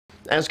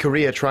As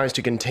Korea tries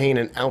to contain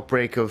an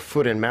outbreak of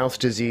foot and mouth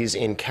disease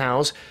in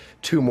cows,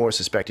 2 more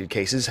suspected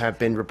cases have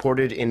been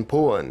reported in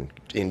Boeun,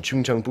 in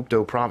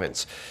Chungcheongbuk-do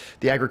Province.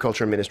 The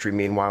Agriculture Ministry,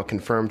 meanwhile,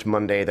 confirmed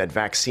Monday that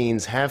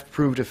vaccines have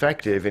proved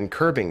effective in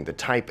curbing the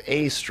type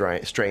A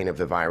strain of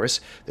the virus,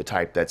 the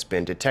type that's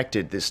been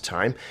detected this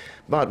time.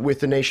 But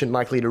with the nation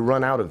likely to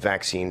run out of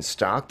vaccine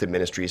stock, the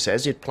ministry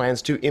says it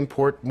plans to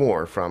import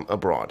more from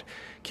abroad.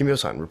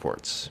 Hyo-sun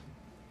reports.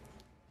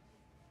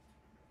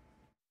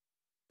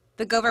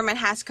 The government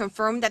has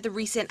confirmed that the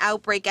recent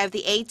outbreak of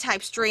the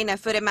A-type strain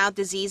of foot-and-mouth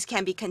disease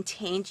can be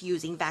contained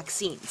using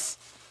vaccines.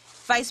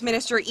 Vice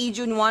Minister Lee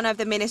Jun-won of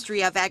the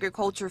Ministry of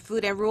Agriculture,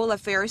 Food and Rural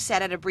Affairs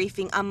said at a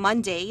briefing on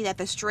Monday that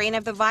the strain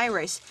of the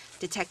virus,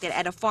 detected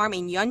at a farm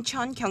in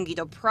Yeoncheon,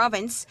 Gyeonggi-do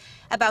Province,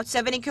 about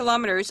 70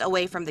 kilometers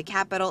away from the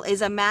capital,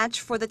 is a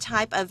match for the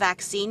type of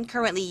vaccine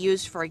currently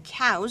used for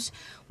cows,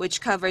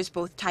 which covers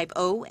both type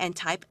O and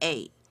type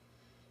A.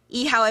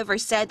 Lee, however,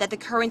 said that the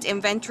current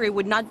inventory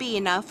would not be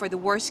enough for the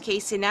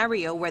worst-case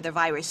scenario where the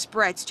virus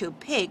spreads to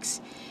pigs,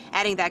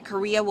 adding that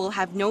Korea will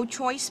have no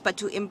choice but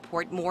to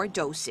import more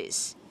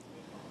doses.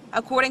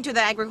 According to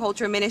the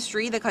Agriculture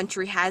Ministry, the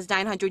country has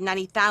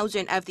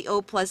 990,000 of the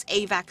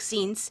O+A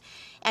vaccines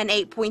and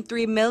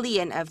 8.3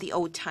 million of the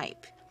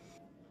O-type.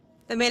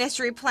 The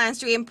ministry plans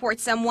to import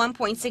some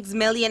 1.6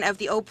 million of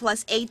the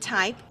O+A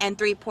type and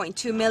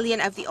 3.2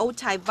 million of the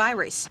O-type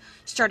virus,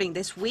 starting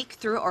this week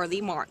through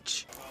early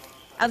March.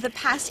 Of the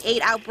past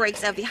 8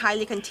 outbreaks of the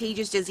highly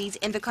contagious disease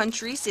in the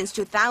country since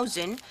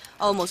 2000,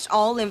 almost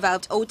all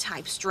involved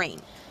O-type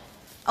strain.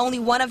 Only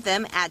one of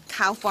them at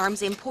cow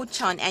farms in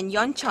Boeun and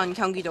Yeoncheon,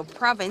 Gyeonggi-do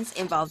Province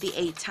involved the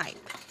A-type.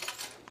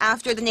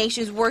 After the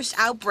nation's worst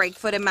outbreak,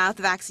 foot-and-mouth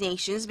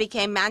vaccinations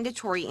became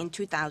mandatory in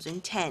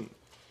 2010.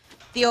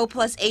 The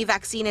O+A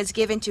vaccine is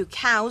given to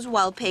cows,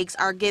 while pigs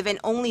are given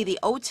only the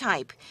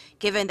O-type,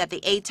 given that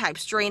the A-type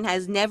strain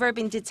has never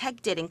been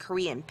detected in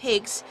Korean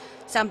pigs,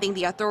 something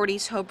the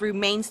authorities hope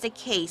remains the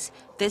case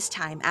this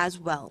time as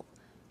well.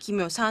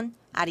 Hyo-sun,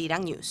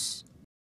 Arirang News.